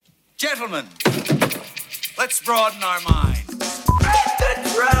Gentlemen, let's broaden our minds. The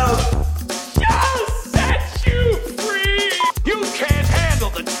truth shall set you free. You can't handle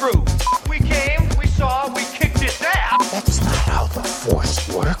the truth. We came, we saw, we kicked its ass. That's not how the Force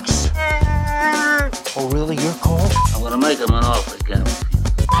works. Oh, really? You're cold? I'm gonna make him an offer again.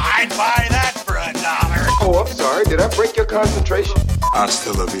 I'd buy that for $1. Oh, I'm sorry. Did I break your concentration?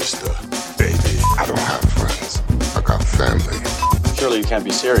 Hasta la vista, baby. I don't have friends. I got family. Surely you can't be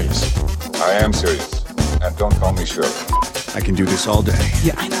serious. I am serious. And don't call me Shirley. I can do this all day.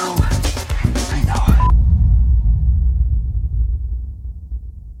 Yeah, I know.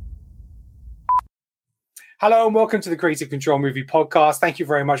 Hello and welcome to the Creative Control Movie Podcast. Thank you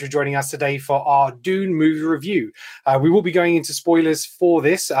very much for joining us today for our Dune movie review. We will be going into spoilers for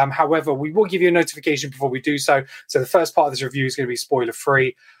this. However, we will give you a notification before we do so. So the first part of this review is going to be spoiler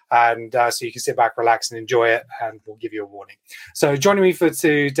free. And so you can sit back, relax and enjoy it. And we'll give you a warning. So joining me for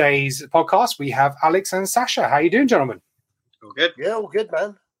today's podcast, we have Alex and Sasha. How are you doing, gentlemen? All good? Yeah, all good,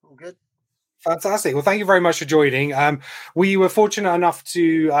 man. All good. Fantastic. Well, thank you very much for joining. We were fortunate enough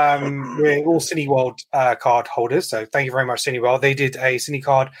to, we're all Cineworld card holders. So thank you very much, Cineworld. They did a Cine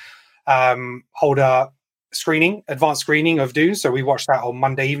card holder screening, advanced screening of Dune. So we watched that on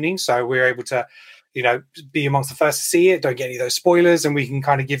Monday evening. So we were able to, be amongst the first to see it. Don't get any of those spoilers. And we can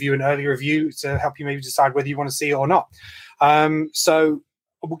kind of give you an early review to help you maybe decide whether you want to see it or not. So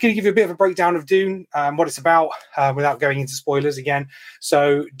we're going to give you a bit of a breakdown of Dune, what it's about, without going into spoilers again.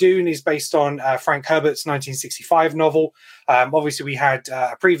 So Dune is based on Frank Herbert's 1965 novel. Obviously, we had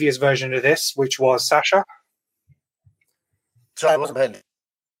a previous version of this, which was Sasha. Sorry, I wasn't paying.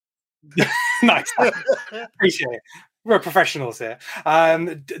 Nice. Appreciate it. We're professionals here.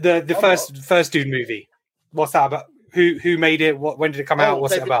 The first Dune movie. What's that about? Who made it? When did it come out?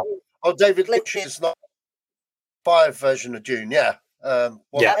 What's it about? David Lynch's 5 version of Dune, yeah.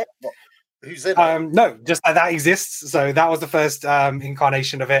 Who's in it? No, just that exists. So that was the first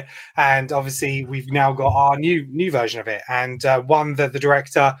incarnation of it, and obviously we've now got our new version of it, and one that the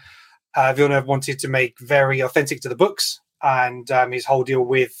director Villeneuve wanted to make very authentic to the books, and his whole deal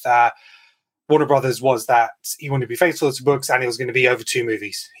with Warner Brothers was that he wanted to be faithful to books, and it was going to be over 2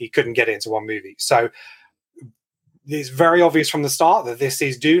 movies. He couldn't get it into 1 movie, so it's very obvious from the start that this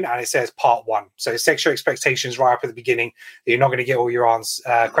is Dune, and it says part 1. So it sets your expectations right up at the beginning that you're not going to get all your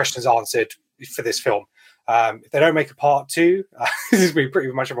questions answered for this film. If they don't make a part 2, this is going to be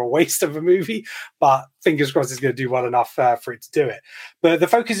pretty much of a waste of a movie, but fingers crossed it's going to do well enough for it to do it. But the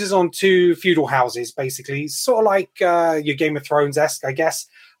focus is on 2 feudal houses, basically, sort of like your Game of Thrones-esque, I guess.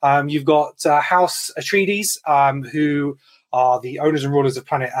 You've got House Atreides, who are the owners and rulers of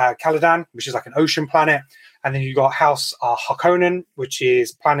planet Caladan, which is like an ocean planet. And then you've got House Harkonnen, which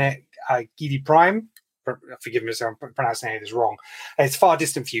is planet Gidi Prime. Forgive me if I'm pronouncing any of this wrong. It's far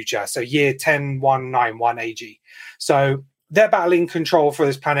distant future, so year 10191 AG. So they're battling control for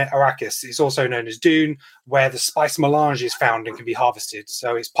this planet Arrakis. It's also known as Dune, where the spice melange is found and can be harvested.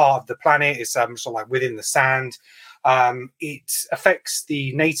 So it's part of the planet. It's sort of like within the sand. It affects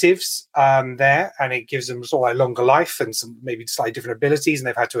the natives there, and it gives them sort of like longer life and some maybe slightly different abilities, and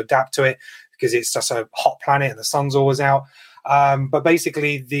they've had to adapt to it because it's just a hot planet and the sun's always out. But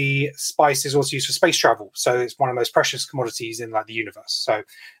basically, the spice is also used for space travel, so it's one of the most precious commodities in like the universe. So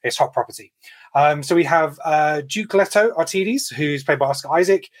it's hot property. So we have Duke Leto Atreides, who's played by Oscar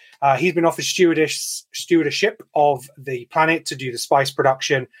Isaac. He's been offered stewardship of the planet to do the spice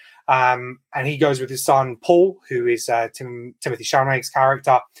production. And he goes with his son, Paul, who is Timothy Chalamet's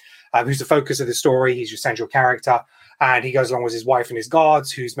character, who's the focus of the story. He's your central character. And he goes along with his wife and his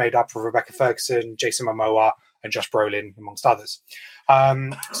guards, who's made up of Rebecca Ferguson, Jason Momoa, and Josh Brolin, amongst others.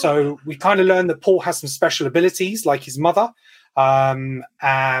 So we kind of learn that Paul has some special abilities, like his mother. And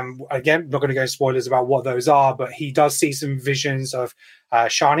again, not going to go into spoilers about what those are, but he does see some visions of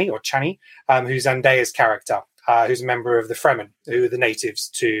Chani, who's Zendaya's character, who's a member of the Fremen, who are the natives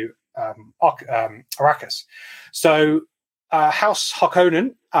to Arrakis. So House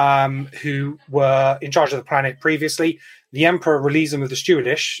Harkonnen, who were in charge of the planet previously, the Emperor relieves them of the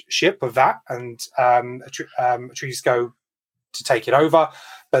stewardship of that, and Atreides go to take it over.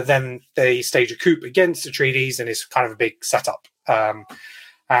 But then they stage a coup against Atreides, and it's kind of a big setup.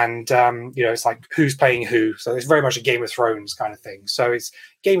 It's like who's playing who. So it's very much a Game of Thrones kind of thing. So it's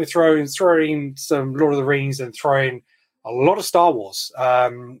Game of Thrones throwing some Lord of the Rings and throwing a lot of Star Wars.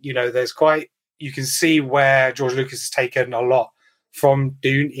 You can see where George Lucas has taken a lot from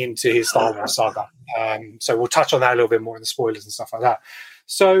Dune into his Star Wars saga. So we'll touch on that a little bit more in the spoilers and stuff like that.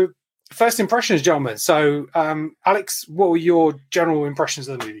 So first impressions, gentlemen. So Alex, what were your general impressions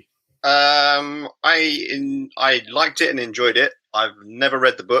of the movie? I liked it and enjoyed it. I've never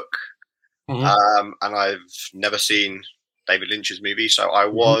read the book, and I've never seen David Lynch's movie, so I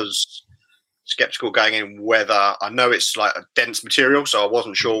was skeptical going in whether I know it's like a dense material, so I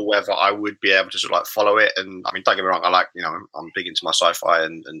wasn't sure whether I would be able to sort of like follow it. And I mean, don't get me wrong, I like, you know, I'm big into my sci-fi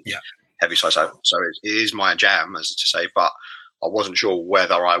and heavy sci-fi, so it is my jam, as to say, but I wasn't sure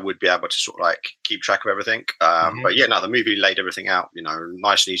whether I would be able to sort of like keep track of everything. But yeah, no, the movie laid everything out, you know,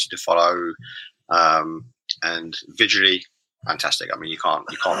 nice and easy to follow, and visually fantastic. I mean, you can't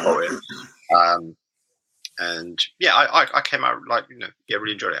fault it. And yeah, I came out like, you know, yeah,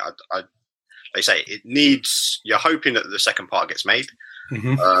 really enjoyed it. I they say it needs. You're hoping that the second part gets made,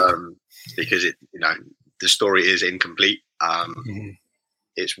 because it, you know, the story is incomplete.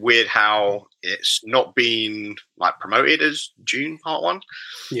 It's weird how it's not been like promoted as Dune Part 1.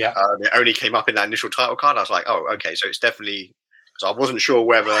 Yeah, it only came up in that initial title card. I was like, oh, okay, so it's definitely. So I wasn't sure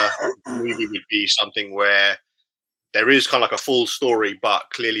whether the movie would be something where there is kind of like a full story, but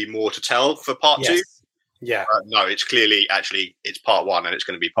clearly more to tell for Part 2. Yeah. No, it's clearly actually it's Part 1 and it's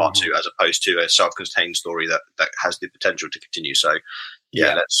going to be Part 2, as opposed to a self-contained story that has the potential to continue. So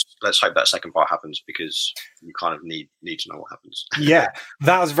yeah, let's hope that second part happens, because you kind of need to know what happens. Yeah,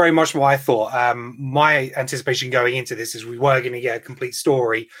 that was very much what I thought. My anticipation going into this is we were going to get a complete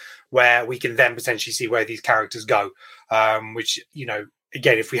story where we can then potentially see where these characters go. Which, you know,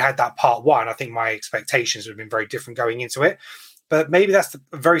 again, if we had that Part 1, I think my expectations would have been very different going into it. But maybe that's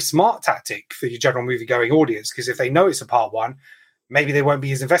a very smart tactic for your general movie-going audience, because if they know it's a Part 1, maybe they won't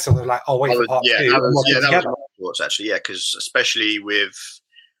be as invested. They're like, oh, wait for Part 2. That was my thoughts, actually, because especially with...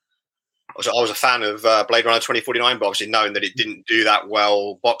 I was a fan of Blade Runner 2049, but obviously knowing that it didn't do that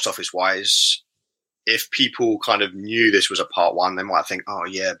well box office-wise, if people kind of knew this was a Part 1, they might think, oh,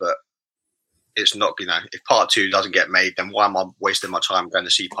 yeah, but it's not, you know, if Part 2 doesn't get made, then why am I wasting my time going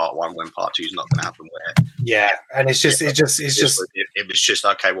to see Part 1 when Part 2 is not going to happen? And it was just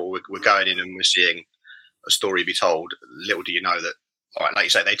okay. Well, we're going in and we're seeing a story be told. Little do you know that. All right, like you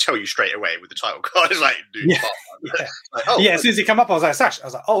say, they tell you straight away with the title card. It's like, dude, Part 1. Like, oh, as soon as it came up, I was like, Sash. I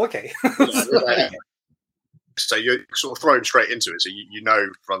was like, oh, okay. So you're sort of thrown straight into it, so you know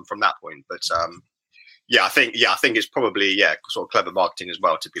from that point. But I think it's probably sort of clever marketing as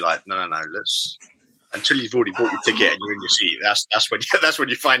well to be like, no, let's, until you've already bought your ticket and you're in your seat. That's when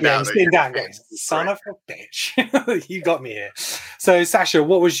you find out. You're sitting down, going, son of a bitch, you got me here. So, Sasha,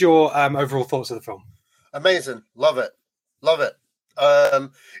 what was your overall thoughts of the film? Amazing, love it.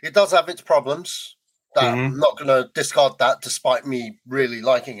 It does have its problems. I'm not going to discard that, despite me really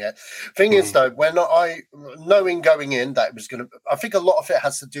liking it. Thing is, though, when knowing going in that it was going to, I think a lot of it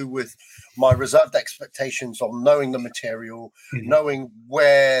has to do with my reserved expectations on knowing the material, knowing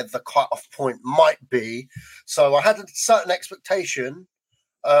where the cut-off point might be. So I had a certain expectation.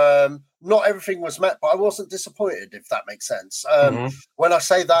 Not everything was met, but I wasn't disappointed, if that makes sense. When I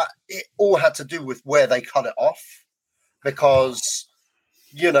say that, it all had to do with where they cut it off, because,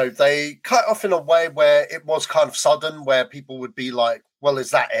 you know, they cut off in a way where it was kind of sudden, where people would be like, well, is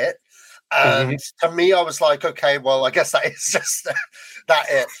that it? And to me, I was like, okay, well, I guess that is just that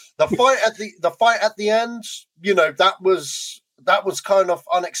it. The fight at the end, you know, that was kind of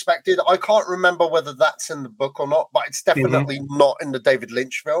unexpected. I can't remember whether that's in the book or not, but it's definitely not in the David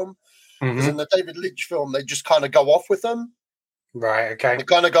Lynch film. Because in the David Lynch film, they just kind of go off with them. Right, okay. They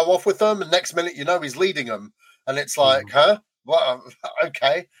kind of go off with them, and next minute, you know, he's leading them. And it's like, huh? Well,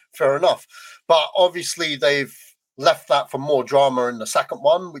 okay, fair enough. But obviously they've left that for more drama in the second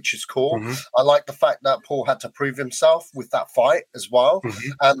one, which is cool. I like the fact that Paul had to prove himself with that fight as well.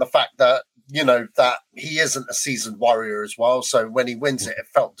 And the fact that, you know, that he isn't a seasoned warrior as well. So when he wins it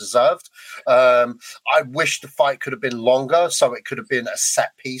felt deserved. I wish the fight could have been longer, so it could have been a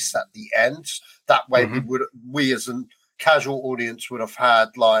set piece at the end. That way we as a casual audience would have had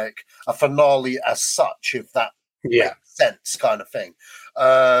like a finale as such, if that makes sense, kind of thing.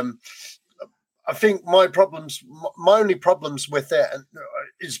 I think my only problems with it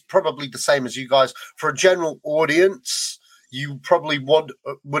is probably the same as you guys. For a general audience, you probably would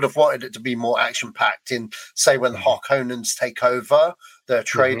have wanted it to be more action-packed in, say, when the Harkonnens take over their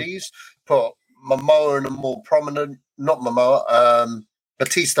tradies, put Momoa in a more prominent, not Momoa,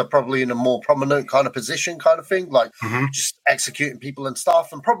 Batista probably in a more prominent kind of position, kind of thing, like just executing people and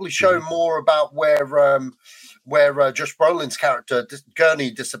stuff, and probably show more about where Josh Brolin's character Gurney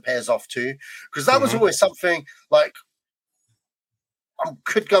disappears off to, because that was always something like, I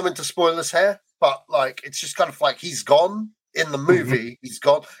could go into spoilers here, but like it's just kind of like he's gone in the movie. He's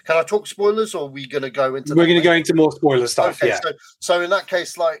gone. Can I talk spoilers, or are we going to go into? We're going to go into more spoiler stuff. Okay, so in that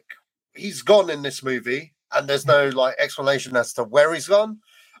case, like he's gone in this movie, and there's no like explanation as to where he's gone.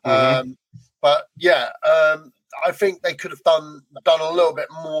 But yeah, I think they could have done a little bit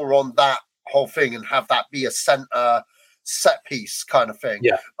more on that whole thing and have that be a center set piece kind of thing.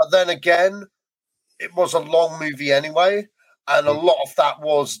 Yeah. But then again, it was a long movie anyway, and a lot of that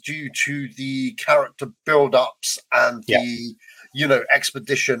was due to the character build-ups and the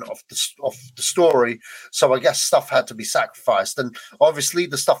expedition of the story. So I guess stuff had to be sacrificed, and obviously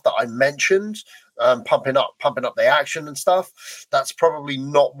the stuff that I mentioned, pumping up the action and stuff, that's probably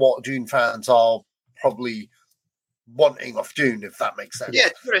not what Dune fans are probably wanting of Dune, if that makes sense.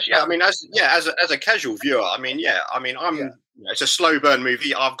 I mean, as a casual viewer, it's a slow burn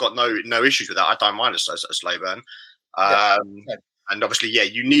movie. I've got no issues with that. I don't mind a slow burn. And obviously,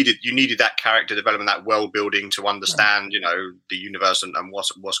 you needed that character development, that world building to understand, the universe and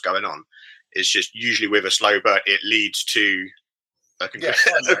what's going on. It's just usually with a slow burn, it leads to a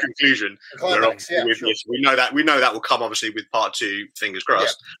conclusion. Climax, we know that will come obviously with part 2. Fingers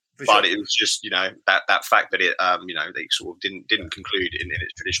crossed. But it was just, that fact that it, they sort of didn't conclude in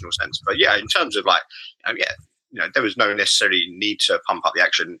its traditional sense. But in terms of there was no necessarily need to pump up the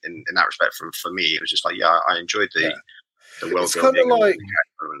action in that respect. For me, it was just like, I enjoyed the world building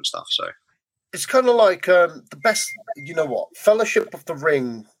and stuff. So it's kind of like the best. You know what? Fellowship of the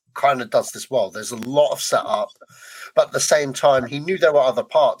Ring kind of does this well. There's a lot of setup, but at the same time, he knew there were other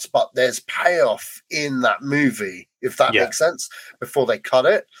parts, but there's payoff in that movie, if that makes sense, before they cut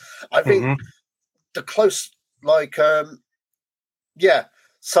it. I think the close,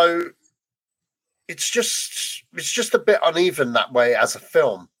 so it's just a bit uneven that way as a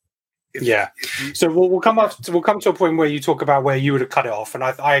film. So we'll come to a point where you talk about where you would have cut it off, and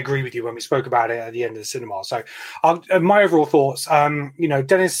I agree with you when we spoke about it at the end of the cinema. So my overall thoughts,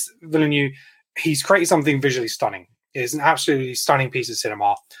 Denis Villeneuve, he's created something visually stunning. It's an absolutely stunning piece of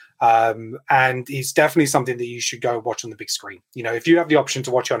cinema, and it's definitely something that you should go watch on the big screen. If you have the option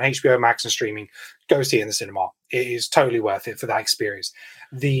to watch it on HBO Max and streaming, go see it in the cinema. It is totally worth it for that experience.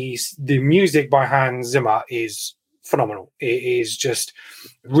 The music by Hans Zimmer is phenomenal. It is just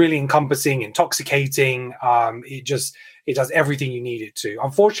really encompassing, intoxicating. It does everything you need it to.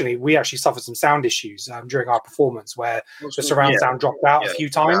 Unfortunately, we actually suffered some sound issues during our performance where the surround sound dropped out a few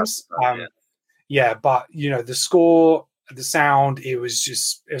times. But the score, the sound, it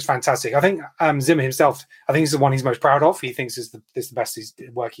was fantastic. I think Zimmer himself, I think is the one he's most proud of. He thinks is the best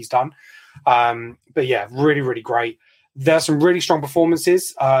work he's done. Really, really great. There's some really strong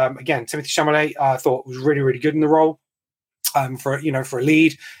performances. Again, Timothée Chalamet, I thought was really, really good in the role. For a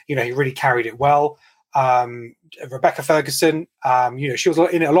lead, he really carried it well. Rebecca Ferguson, she was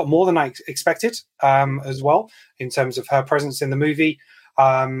in it a lot more than I expected as well in terms of her presence in the movie.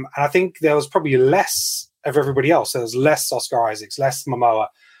 And I think there was probably less of everybody else. There was less Oscar Isaacs, less Momoa,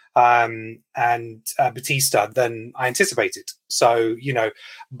 and Batista than I anticipated. So,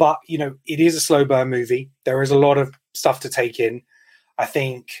 but it is a slow burn movie. There is a lot of stuff to take in. I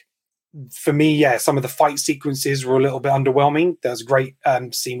think for me, some of the fight sequences were a little bit underwhelming. There's a great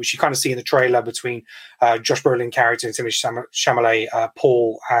scene which you kind of see in the trailer between Josh Brolin character and Timothée Chalamet,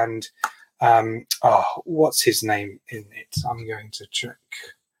 Paul, and what's his name in it? I'm going to check.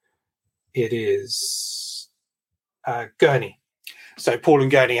 It is Gurney. So Paul and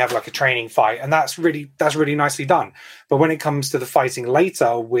Gurney have like a training fight, and that's really nicely done. But when it comes to the fighting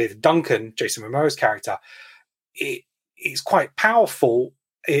later with Duncan, Jason Momoa's character, it's quite powerful,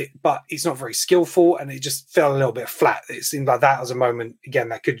 but it's not very skillful, and it just fell a little bit flat. It seemed like that was a moment again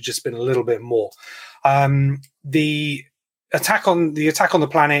that could have just been a little bit more. The attack on the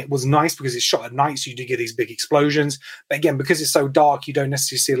planet was nice because it's shot at night, so you do get these big explosions. But again, because it's so dark, you don't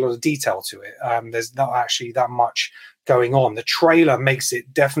necessarily see a lot of detail to it. There's not actually that much going on. The trailer makes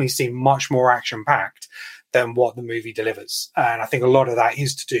it definitely seem much more action-packed than what the movie delivers. And I think a lot of that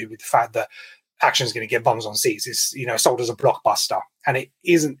is to do with the fact that action is going to get bums on seats. It's, sold as a blockbuster. And it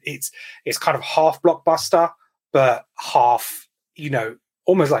isn't, it's kind of half blockbuster, but half,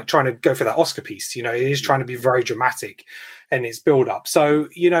 almost like trying to go for that Oscar piece. It is trying to be very dramatic in its build up. So,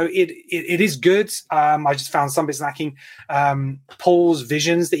 it is good. I just found some bits lacking. Paul's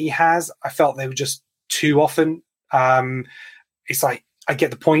visions that he has, I felt they were just too often. It's like, I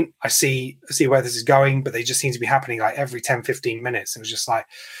get the point. I see where this is going, but they just seem to be happening like every 10, 15 minutes. It was just like,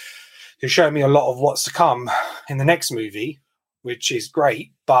 you're showing me a lot of what's to come in the next movie, which is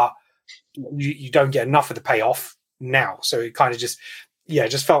great, but you don't get enough of the payoff now. So it kind of just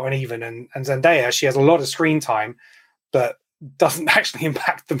felt uneven. And Zendaya, she has a lot of screen time, but doesn't actually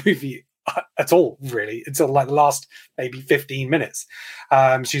impact the movie at all, really, until like the last maybe 15 minutes.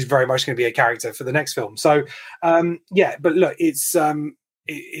 She's very much going to be a character for the next film. So, but look, it's a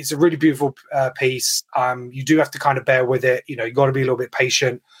really beautiful piece. You do have to kind of bear with it. You got to be a little bit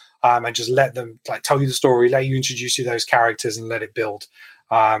patient. and just let them like tell you the story, let you introduce you to those characters, and let it build.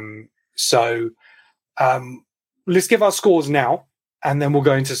 So let's give our scores now, and then we'll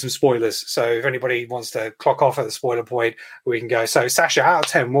go into some spoilers. So if anybody wants to clock off at the spoiler point, we can go. So Sasha, out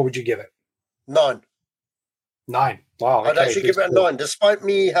of 10, what would you give it? 9. 9. Wow. I'd actually give it a 9, despite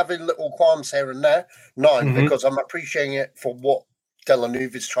me having little qualms here and there. 9, because I'm appreciating it for what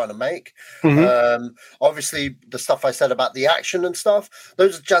Villeneuve is trying to make. Obviously, the stuff I said about the action and stuff,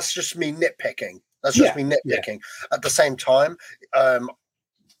 those are just me nitpicking. That's just me nitpicking. At the same time,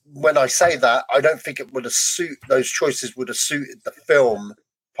 when I say that, I don't think it would have those choices would have suited the film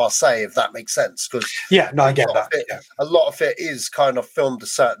per se, if that makes sense. Because I get that. A lot of it is kind of filmed a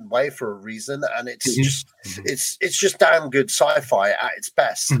certain way for a reason, and it's just it's just damn good sci-fi at its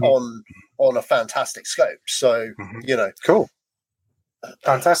best on a fantastic scope. So cool,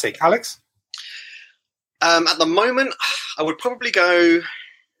 fantastic, Alex. At the moment, I would probably go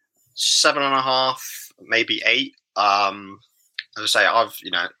 7.5, maybe 8. As I say,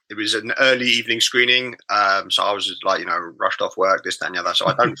 it was an early evening screening, so I was like, rushed off work, this, that, and the other. So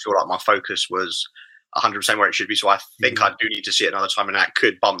I don't feel like my focus was 100% where it should be. So I think I do need to see it another time, and that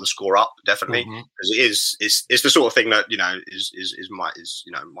could bump the score up definitely, because it's the sort of thing that is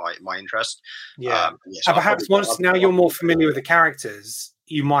my interest. Yeah, so and perhaps once now you're more familiar with the characters,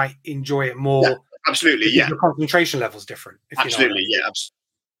 you might enjoy it more. Yeah, absolutely, yeah. The concentration level's different. Absolutely, yeah.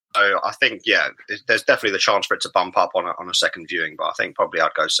 So I think, there's definitely the chance for it to bump up on a second viewing, but I think probably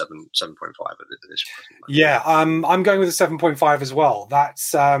I'd go 7.5 at this point. Yeah, I'm going with a 7.5 as well.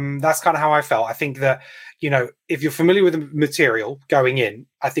 That's kind of how I felt. I think that, if you're familiar with the material going in,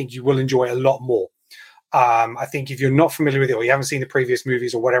 I think you will enjoy it a lot more. I think if you're not familiar with it, or you haven't seen the previous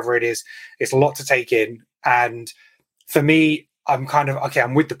movies or whatever it is, it's a lot to take in. And for me, I'm kind of,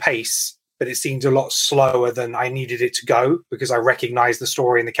 I'm with the pace, but it seemed a lot slower than I needed it to go, because I recognized the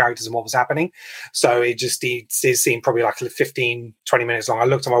story and the characters and what was happening. So it seemed probably like 15, 20 minutes long. I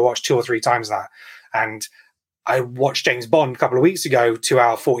looked at my watch 2 or 3 times that. And I watched James Bond a couple of weeks ago,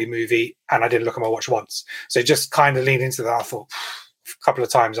 2-hour 40 movie, and I didn't look at my watch once. So it just kind of leaned into that. I thought a couple of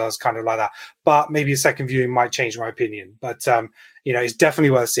times I was kind of like that. But maybe a second viewing might change my opinion. But, it's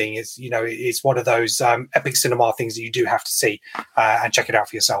definitely worth seeing. It's, it's one of those epic cinema things that you do have to see and check it out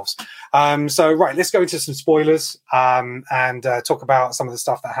for yourselves. So, right, let's go into some spoilers and talk about some of the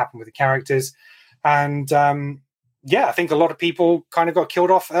stuff that happened with the characters. And, I think a lot of people kind of got killed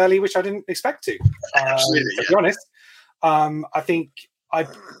off early, which I didn't expect to. Absolutely, to be honest. I think I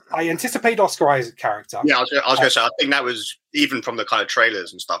anticipate Oscar Isaac's character. Yeah, I was going to say, I think that was, even from the kind of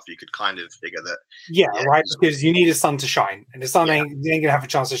trailers and stuff, you could kind of figure that. Yeah, right, because you need his sun to shine, and the sun ain't going to have a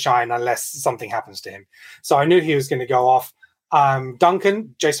chance to shine unless something happens to him. So I knew he was going to go off.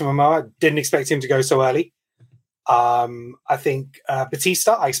 Duncan, Jason Momoa, didn't expect him to go so early. I think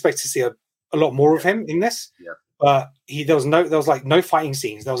Batista, I expect to see a lot more of him in this. Yeah. But there was no fighting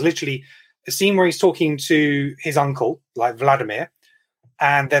scenes. There was literally a scene where he's talking to his uncle, like Vladimir.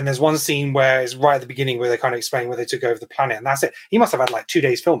 And then there's one scene where it's right at the beginning where they kind of explain where they took over the planet, and that's it. He must have had 2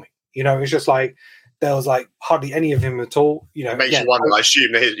 days filming. It's just there was hardly any of him at all. It makes you wonder. I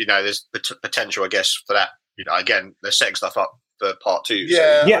assume that there's potential, I guess, for that. Again, they're setting stuff up for part 2.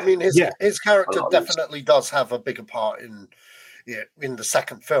 Yeah, so. I mean, his character definitely does have a bigger part in the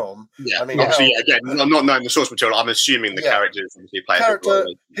second film. Yeah, I mean, obviously, again, I'm not knowing the source material. I'm assuming the characters play a big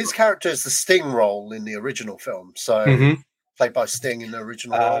role. His character is the Sting role in the original film. So. Played by Sting in the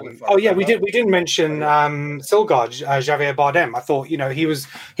original role. We didn't mention Silgar, Javier Bardem. I thought he was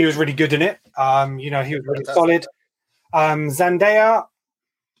really good in it. He was really solid. Zendaya,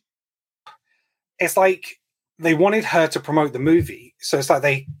 it's like they wanted her to promote the movie, so it's like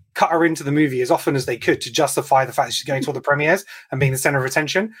they cut her into the movie as often as they could to justify the fact that she's going to all the premieres and being the center of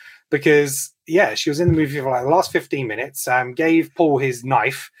attention. Because she was in the movie for the last 15 minutes, gave Paul his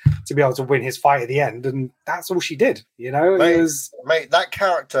knife to be able to win his fight at the end, and that's all she did. Mate, that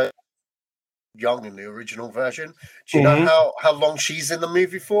character young in the original version. Do you know how long she's in the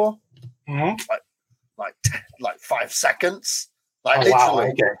movie for? Like 5 seconds.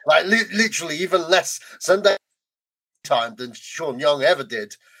 Literally even less Sunday time than Sean Young ever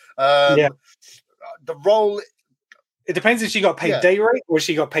did. The role. It depends if she got paid day rate or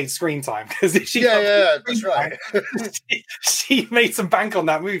she got paid screen time. Because if she that's right. she made some bank on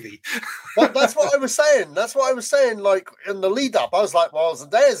that movie. That's what I was saying. Like in the lead up, I was like, well,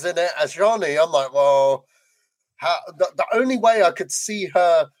 Zendaya's in it as Johnny. I'm like, well, the only way I could see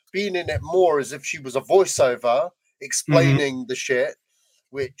her being in it more is if she was a voiceover explaining the shit.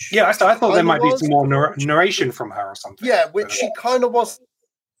 Which I thought there might be some more narration from her or something. Yeah, which she kind of was.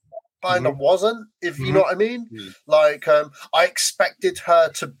 kind of wasn't, if you know what I mean. Like, I expected her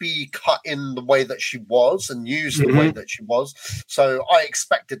to be cut in the way that she was and used the way that she was. So I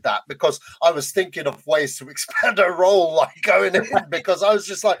expected that because I was thinking of ways to expand her role, like going in, because I was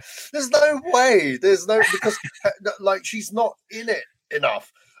just like, there's no way. Because like, she's not in it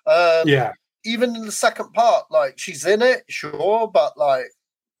enough. Even in the second part, like, she's in it, sure, but like,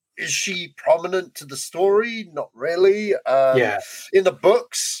 is she prominent to the story? Not really. In the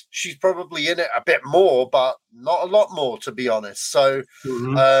books, she's probably in it a bit more, but not a lot more, to be honest. So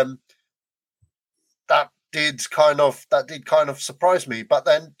that did kind of surprise me. But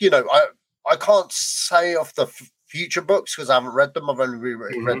then, you know, I can't say off the future books because I haven't read them. I've only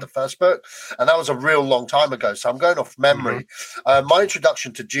read the first book, and that was a real long time ago. So I'm going off memory. My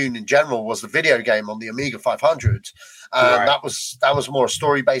introduction to Dune in general was the video game on the Amiga 500, and that was more a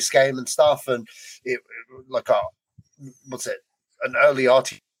story based game and stuff. And it like an early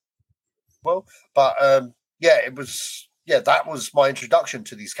RPG. Well, but it was. Yeah, that was my introduction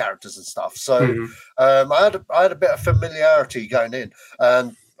to these characters and stuff. So I had a bit of familiarity going in,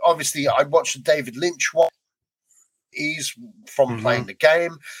 and obviously I watched the David Lynch one. Ease from playing the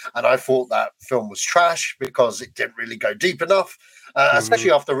game, and I thought that film was trash because it didn't really go deep enough,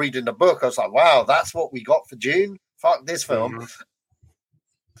 especially after reading the book. I was like, wow, that's what we got for Dune. Fuck this film.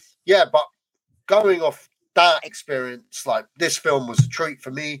 But going off that experience, like, this film was a treat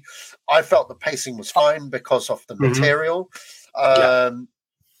for me. I felt the pacing was fine because of the material. I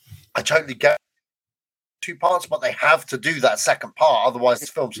totally get 2 parts, but they have to do that second part, otherwise this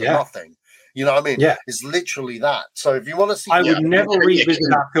film's for nothing. You know what I mean? Yeah. It's literally that. So if you want to see... I would never revisit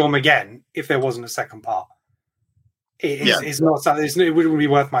that film again if there wasn't a second part. It's not something... It wouldn't be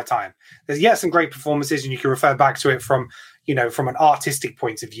worth my time. There's, some great performances, and you can refer back to it from, you know, from an artistic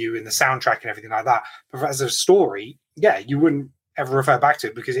point of view in the soundtrack and everything like that. But as a story, you wouldn't ever refer back to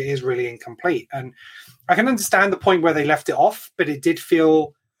it because it is really incomplete. And I can understand the point where they left it off, but it did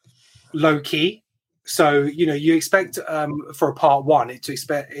feel low-key. So, you know, you expect for a part one to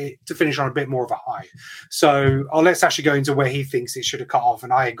expect it to finish on a bit more of a high. So I'll let Sasha go into where he thinks it should have cut off,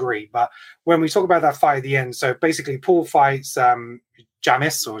 and I agree. But when we talk about that fight at the end, so basically Paul fights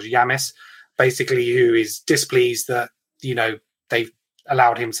Yamis, basically, who is displeased that, you know, they've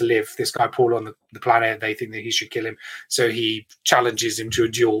allowed him to live, this guy Paul, on the planet. They think that he should kill him. So he challenges him to a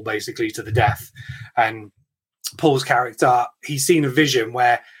duel, basically to the death. And Paul's character, he's seen a vision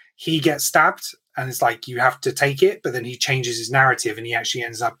where he gets stabbed, and it's like, you have to take it, but then he changes his narrative and he actually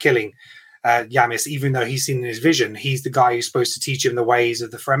ends up killing Yamis, even though he's seen in his vision, he's the guy who's supposed to teach him the ways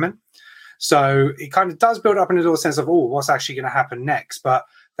of the Fremen. So it kind of does build up in a little sense of, what's actually going to happen next? But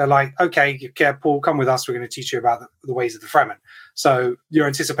they're like, okay, Paul, come with us. We're going to teach you about the ways of the Fremen. So your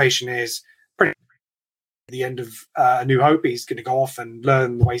anticipation is pretty at the end of A New Hope, he's going to go off and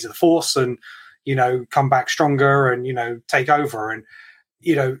learn the ways of the Force and, you know, come back stronger and, you know, take over. And,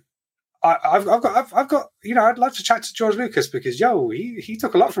 you know, I've got, you know, I'd love to chat to George Lucas because, he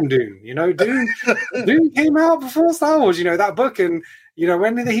took a lot from Dune. You know, Dune came out before Star Wars, you know, that book. And, you know,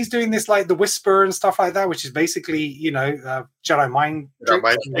 when he's doing this, like the Whisper and stuff like that, which is basically, you know, Jedi mind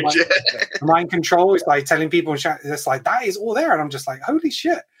control. It's like telling people, it's like, that is all there. And I'm just like, holy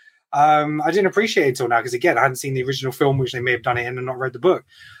shit. I didn't appreciate it until now because, again, I hadn't seen the original film, which they may have done it in and not read the book.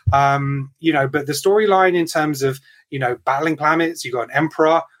 You know, but the storyline in terms of, you know, battling planets, you got an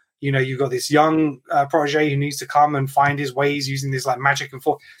emperor. You know, you've got this young protege who needs to come and find his ways using this like magic and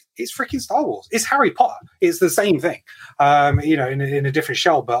force. It's freaking Star Wars. It's Harry Potter. It's the same thing, you know, in a different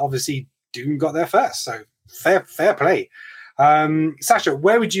shell. But obviously, Dune got there first, so fair play. Sasha,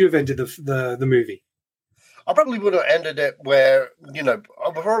 where would you have ended the movie? I probably would have ended it where, you know,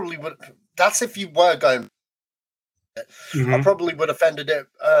 I probably would. That's if you were going. I probably would have ended it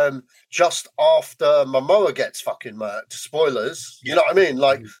just after Momoa gets fucking murked. Spoilers, you know what I mean?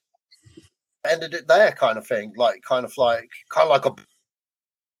 Like. Ended it there, kind of thing, kind of like a.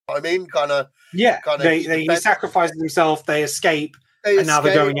 I mean, he sacrifices himself. They escape, and now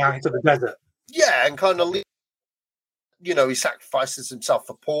they're going out into the desert. Yeah, and kind of, you know, he sacrifices himself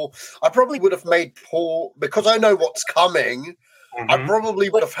for Paul. I probably would have made Paul, because I know what's coming. I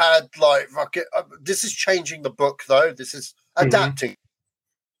probably would have had this is changing the book though. This is adapting.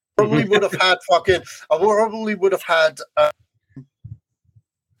 Probably would have had fucking. I probably would have had.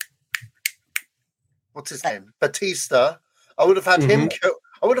 What's his name? Batista. I would have had him kill.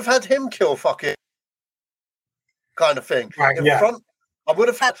 I would have had him kill fucking kind of thing. Right, front, I would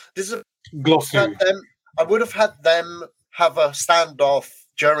have had this. I would have had them have a standoff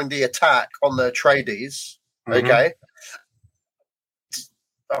during the attack on the Atreides. Okay.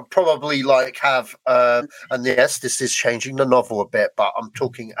 probably like have, and yes, this is changing the novel a bit, but I'm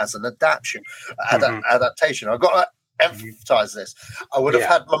talking as an adaptation. I've got to emphasize this. I would have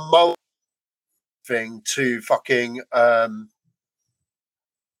had my mole thing to fucking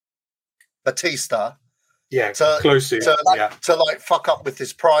Batista. Yeah, to like fuck up with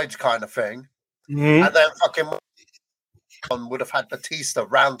his pride kind of thing, and then fucking would have had Batista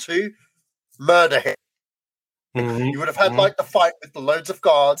round 2, murder him. You would have had like the fight with the loads of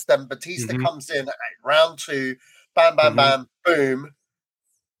guards. Then Batista comes in at round 2, bam, bam, bam, boom,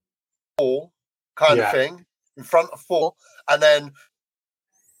 Paul kind of thing in front of Paul, and then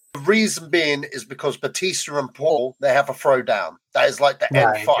the reason being is because Batista and Paul, they have a throwdown. That is like the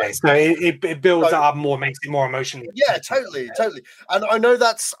end fight. Okay. So it builds it up more, makes it more emotionally. Yeah, totally. And I know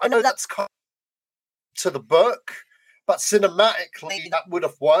that's kind of to the book, but cinematically that would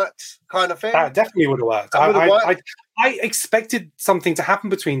have worked, kind of thing. That definitely would have worked. I expected something to happen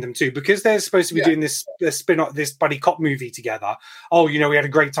between them too, because they're supposed to be doing this spin-off, this buddy cop movie together. Oh, we had a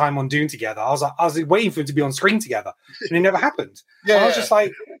great time on Dune together. I was waiting for them to be on screen together, and it never happened. I was just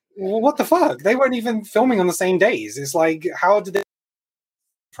like, well, what the fuck? They weren't even filming on the same days. It's like, how did they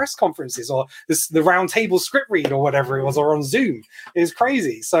press conferences or the round table script read or whatever it was, or on Zoom? It's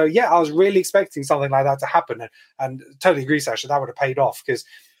crazy. So I was really expecting something like that to happen, and totally agree, Sasha, that would have paid off, because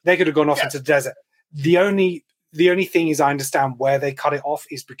they could have gone off into the desert. The only thing is, I understand where they cut it off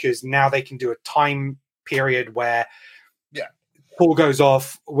is because now they can do a time period where Paul goes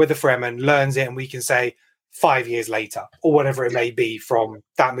off with a Fremen, learns it, and we can say 5 years later or whatever it may be from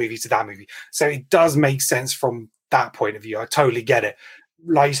that movie to that movie. So it does make sense from that point of view. I totally get it.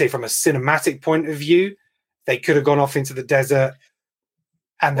 Like you say, from a cinematic point of view, they could have gone off into the desert,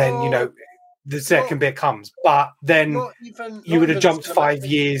 and then the second bit comes, but then you would have jumped 5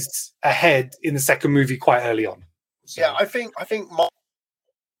 years ahead in the second movie quite early on. So. Yeah, I think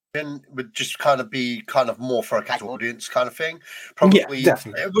would just kind of be more for a casual audience kind of thing. Probably,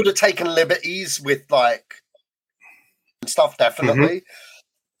 definitely. It would have taken liberties with like stuff, definitely,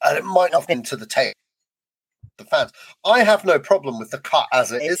 and it might not have been to the taste of the fans. I have no problem with the cut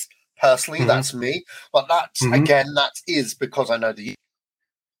as it is. Personally, that's me, but that's again, that is because I know the.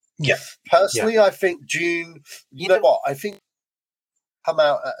 Yeah. Personally, I think Dune. You know what? I think come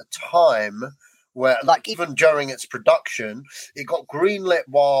out at a time where, like, even during its production, it got greenlit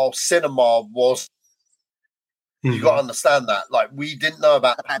while cinema was. You got to understand that. Like, we didn't know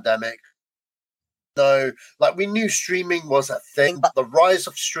about the pandemic. No, like, we knew streaming was a thing, but the rise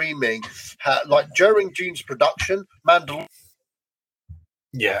of streaming, like during Dune's production, Mandalorian.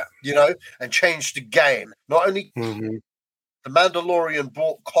 And changed the game. Not only. The Mandalorian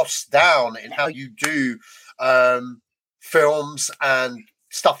brought costs down in how you do films and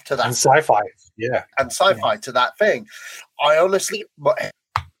stuff to that. And sci-fi. And sci-fi to that thing. I honestly,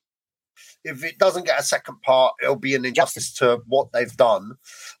 if it doesn't get a second part, it'll be an injustice to what they've done.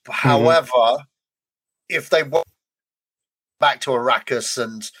 But however, if they want back to Arrakis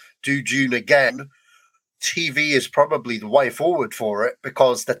and do Dune again, TV is probably the way forward for it,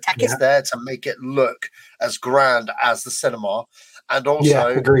 because the tech is there to make it look as grand as the cinema, and also,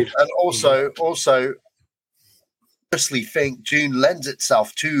 and also, honestly think Dune lends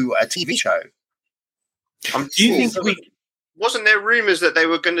itself to a TV show. Do you think wasn't there rumors that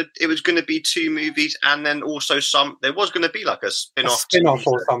it was gonna be 2 movies, and then also there was gonna be like a spin-off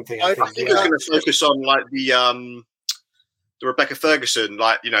or something? I think it was gonna focus on like the Rebecca Ferguson,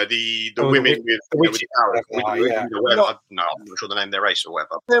 like the women with powers. I'm not sure the name of their race or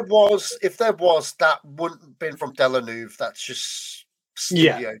whatever. If there was, that wouldn't have been from Villeneuve. That's just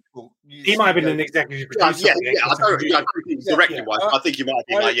studio. He might have been an executive producer. I don't directly wise. I think he might have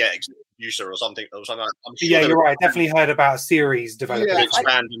been executive producer or something. I'm sure you're right. I definitely heard about a series development.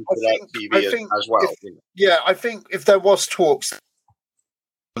 Expanding to TV as well. I think if there was talks,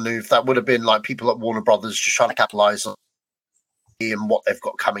 that would have been like people at Warner Brothers just trying to capitalize on and what they've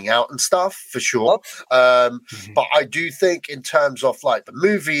got coming out and stuff, for sure. But I do think in terms of like the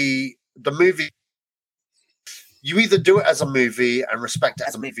movie, you either do it as a movie and respect it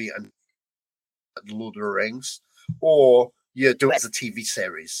as a movie and The Lord of the Rings, or you do it as a TV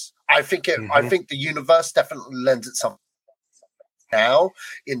series. I think I think the universe definitely lends itself now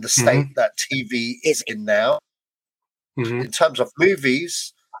in the state that TV is in now. In terms of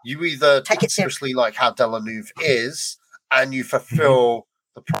movies, you either take it seriously like how Villeneuve is, and you fulfill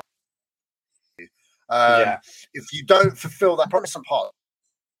the promise. If you don't fulfill that promise and part,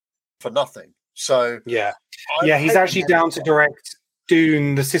 for nothing. So he's actually down to direct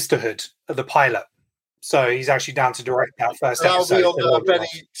Dune: The Sisterhood, the pilot. So he's actually down to direct that first episode.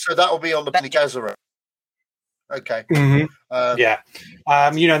 So that will be on the Benny Gesserit. Okay.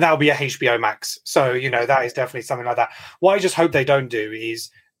 That'll be a HBO Max. So, that is definitely something like that. What I just hope they don't do is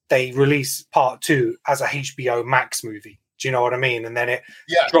they release part 2 as a HBO Max movie. Do you know what I mean? And then it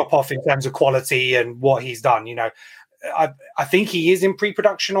drop off in terms of quality and what he's done. I think he is in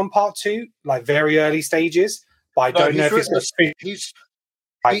pre-production on part 2, like very early stages, but I don't know if it's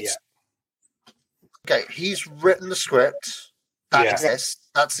he's written the script. That exists.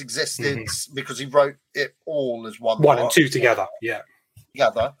 That's existed because he wrote it all as one and 2 together. Yeah.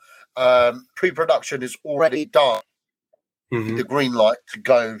 Together. Pre-production is already done. The green light to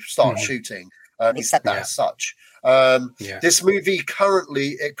go start shooting. He said that as such. This movie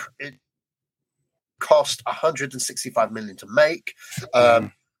currently it cost 165 million to make.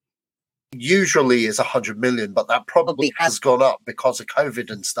 Usually is 100 million, but that probably has gone up because of COVID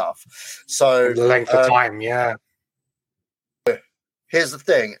and stuff. So the length of time, Here's the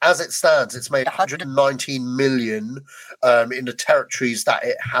thing: as it stands, it's made 119 million in the territories that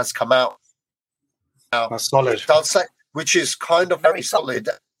it has come out. Now, that's solid. Which is kind of very solid.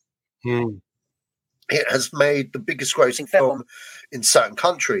 It has made the biggest grossing film in certain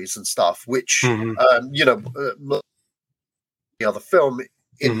countries and stuff, which the other film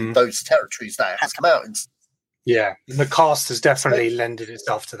in those territories that it has come out in. Yeah, the cast has definitely lended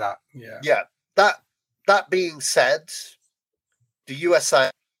itself to that. Yeah. That being said, the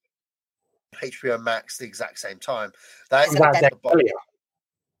USA HBO Max the exact same time. That is going to dent the box.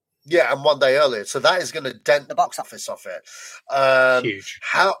 Yeah, and one day earlier. So that is going to dent the box office off it. Huge.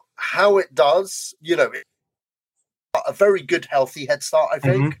 How it does, a very good healthy head start, I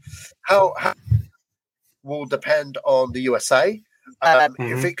think. How will depend on the USA.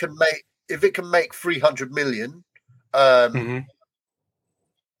 If it can make 300 million,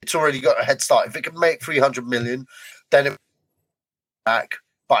 it's already got a head start. If it can make 300 million, then it back,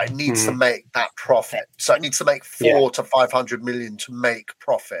 but it needs to make that profit. So it needs to make 400 to 500 million to make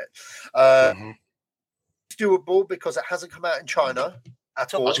profit. It's doable because it hasn't come out in China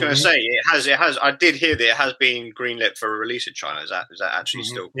at all. I was going to say it has. I did hear that it has been greenlit for a release in China. Is that actually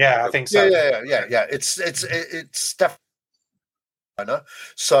still? Yeah, I think so. Yeah. It's definitely China.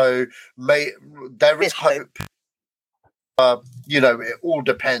 So there is hope. It all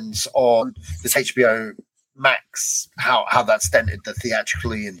depends on this HBO Max, how that's dented the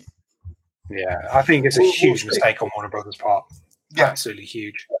theatrically. And I think it's a huge mistake on Warner Brothers' part. Absolutely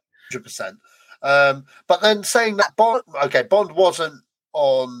huge. 100%. But then saying that Bond wasn't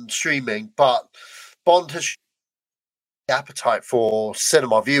on streaming, but Bond has the appetite for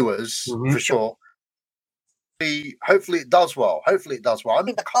cinema viewers for sure. Hopefully it does well. I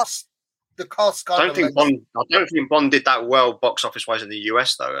mean, the cast. I don't think Bond did that well box office wise in the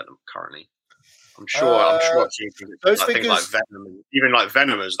US though. Currently, I'm sure. Those figures, like Venom, even like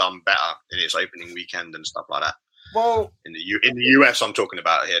Venom has done better in its opening weekend and stuff like that. Well, in the US, I'm talking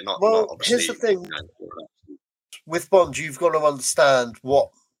about here. Not obviously. Here's the thing: with Bond, you've got to understand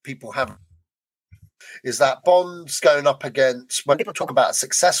what people have. Is that Bond's going up against? When people talk about a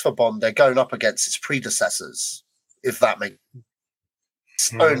success for Bond, they're going up against its predecessors. If that makes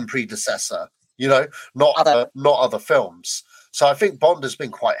its own predecessor, not other films. So I think Bond has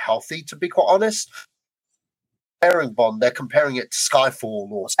been quite healthy, to be quite honest. Comparing Bond, they're comparing it to Skyfall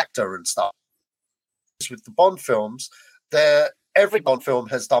or Spectre and stuff. With the Bond films, every Bond film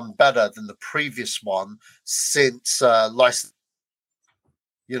has done better than the previous one since License.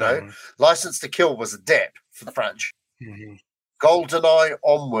 License to Kill was a dip for the franchise. GoldenEye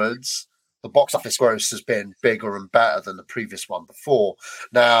onwards, the box office gross has been bigger and better than the previous one before.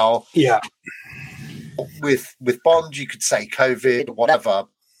 Now, with Bond, you could say COVID, whatever.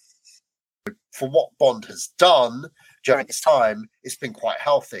 For what Bond has done during this time, it's been quite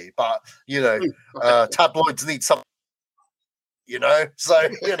healthy. But tabloids need something. I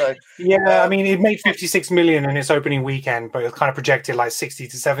mean, it made 56 million in its opening weekend, but it was kind of projected like 60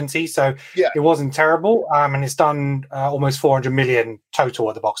 to 70, so it wasn't terrible. And it's done almost 400 million total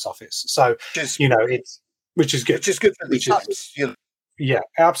at the box office. So which is good. Which is good for these times. Yeah,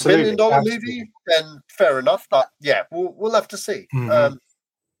 absolutely. $1 million movie, then fair enough. But we'll have to see. But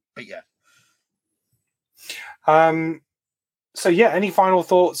yeah. So any final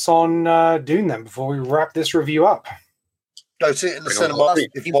thoughts on Dune then before we wrap this review up? Go see it in the cinema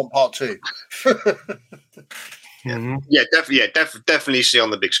if you want part 2. Definitely see on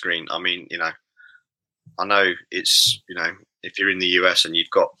the big screen. I mean, I know it's if you're in the US and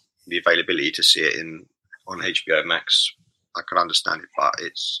you've got the availability to see it on HBO Max, I can understand it, but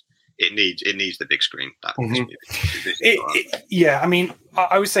it needs the big screen. I mean,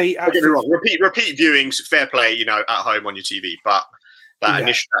 I would say don't get me wrong. Repeat viewings, fair play, at home on your TV, but that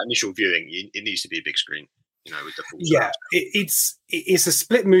initial viewing, it needs to be a big screen. with the full it's a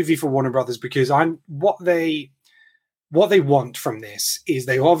split movie for Warner Brothers, because what they want from this is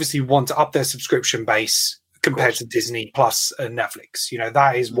they obviously want to up their subscription base compared to Disney Plus and Netflix.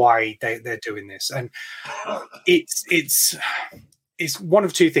 That is why they're doing this, and it's one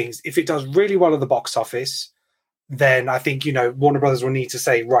of two things. If it does really well at the box office, then I think, Warner Brothers will need to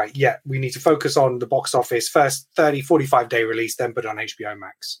say, right, yeah, we need to focus on the box office first, 30, 45 day release, then put it on HBO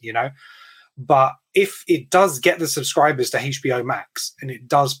Max, But if it does get the subscribers to HBO Max and it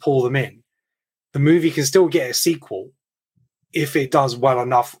does pull them in, the movie can still get a sequel if it does well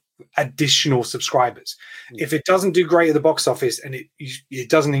enough additional subscribers. If it doesn't do great at the box office and it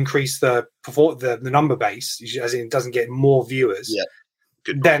doesn't increase the number base, as in it doesn't get more viewers,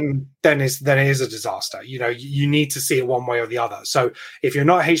 then it is a disaster. You need to see it one way or the other. So if you're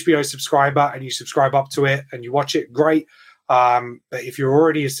not a HBO subscriber and you subscribe up to it and you watch it, great. But if you're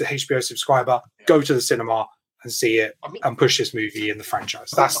already a HBO subscriber, go to the cinema and see it and push this movie in the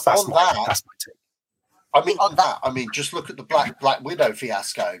franchise. That's my take. Just look at the Black Widow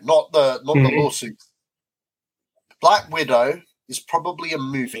fiasco, not the lawsuit. Black Widow is probably a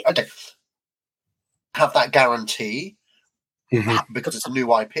movie. Okay, have that guarantee because it's a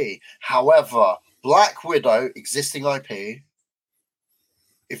new IP. However, Black Widow, existing IP.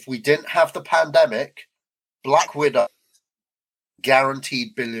 If we didn't have the pandemic, Black Widow,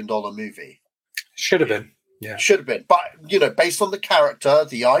 guaranteed $1 billion movie. Should have been, yeah. Should have been, but based on the character,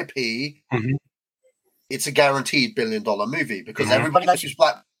 the IP. It's a guaranteed $1 billion movie because everybody knows who's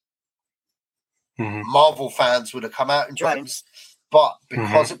Black. Marvel fans would have come out in droves, but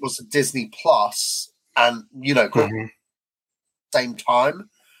because it was a Disney Plus and same time,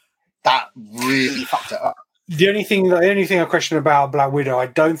 that really fucked it up. The only thing I question about Black Widow, I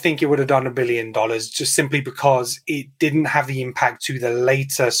don't think it would have done $1 billion, just simply because it didn't have the impact to the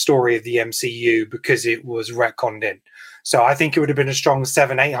later story of the MCU because it was retconned in. So I think it would have been a strong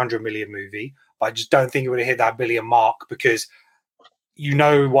 700-800 million movie. I just don't think it would have hit that $1 billion mark because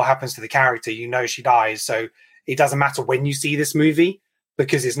what happens to the character. She dies. So it doesn't matter when you see this movie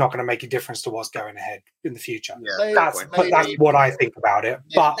because it's not going to make a difference to what's going ahead in the future. Yeah, that's what I think about it.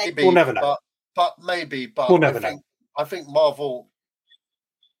 Yeah, but we'll never know. But we'll never know. I think Marvel,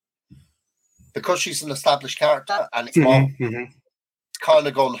 because she's an established character and it's Marvel, it's kind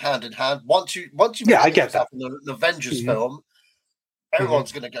of gone hand in hand. Once you I get that. In an Avengers film,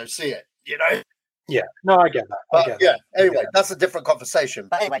 everyone's going to go see it. Yeah, no, I get that. Anyway, that's a different conversation.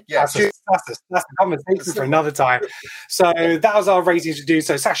 But anyway, that's a conversation for another time. So that was our ratings to do.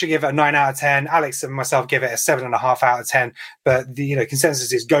 So Sasha gave it a 9 out of 10. Alex and myself give it a 7.5 out of 10. But the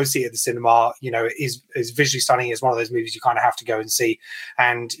consensus is go see it at the cinema. It is visually stunning. It's one of those movies you kind of have to go and see.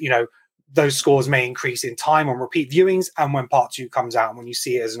 And those scores may increase in time on repeat viewings and when part 2 comes out. And when you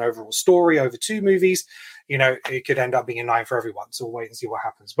see it as an overall story over 2 movies, it could end up being a 9 for everyone. So we'll wait and see what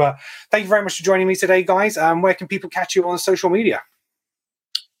happens. But thank you very much for joining me today, guys. Where can people catch you on social media?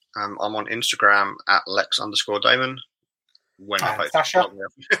 I'm on Instagram at Lex_Damon. When I post Sasha?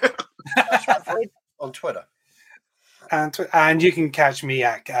 On Twitter. And you can catch me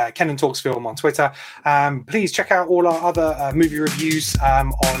at Ken and Talks Film on Twitter. Please check out all our other movie reviews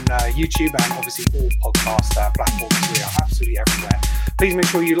on YouTube and obviously all podcast platforms. We are absolutely everywhere. Please make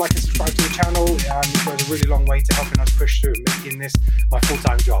sure you like and subscribe to the channel. It goes a really long way to helping us push through and making this my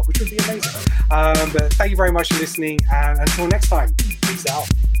full-time job, which would be amazing. But thank you very much for listening. And until next time, peace out.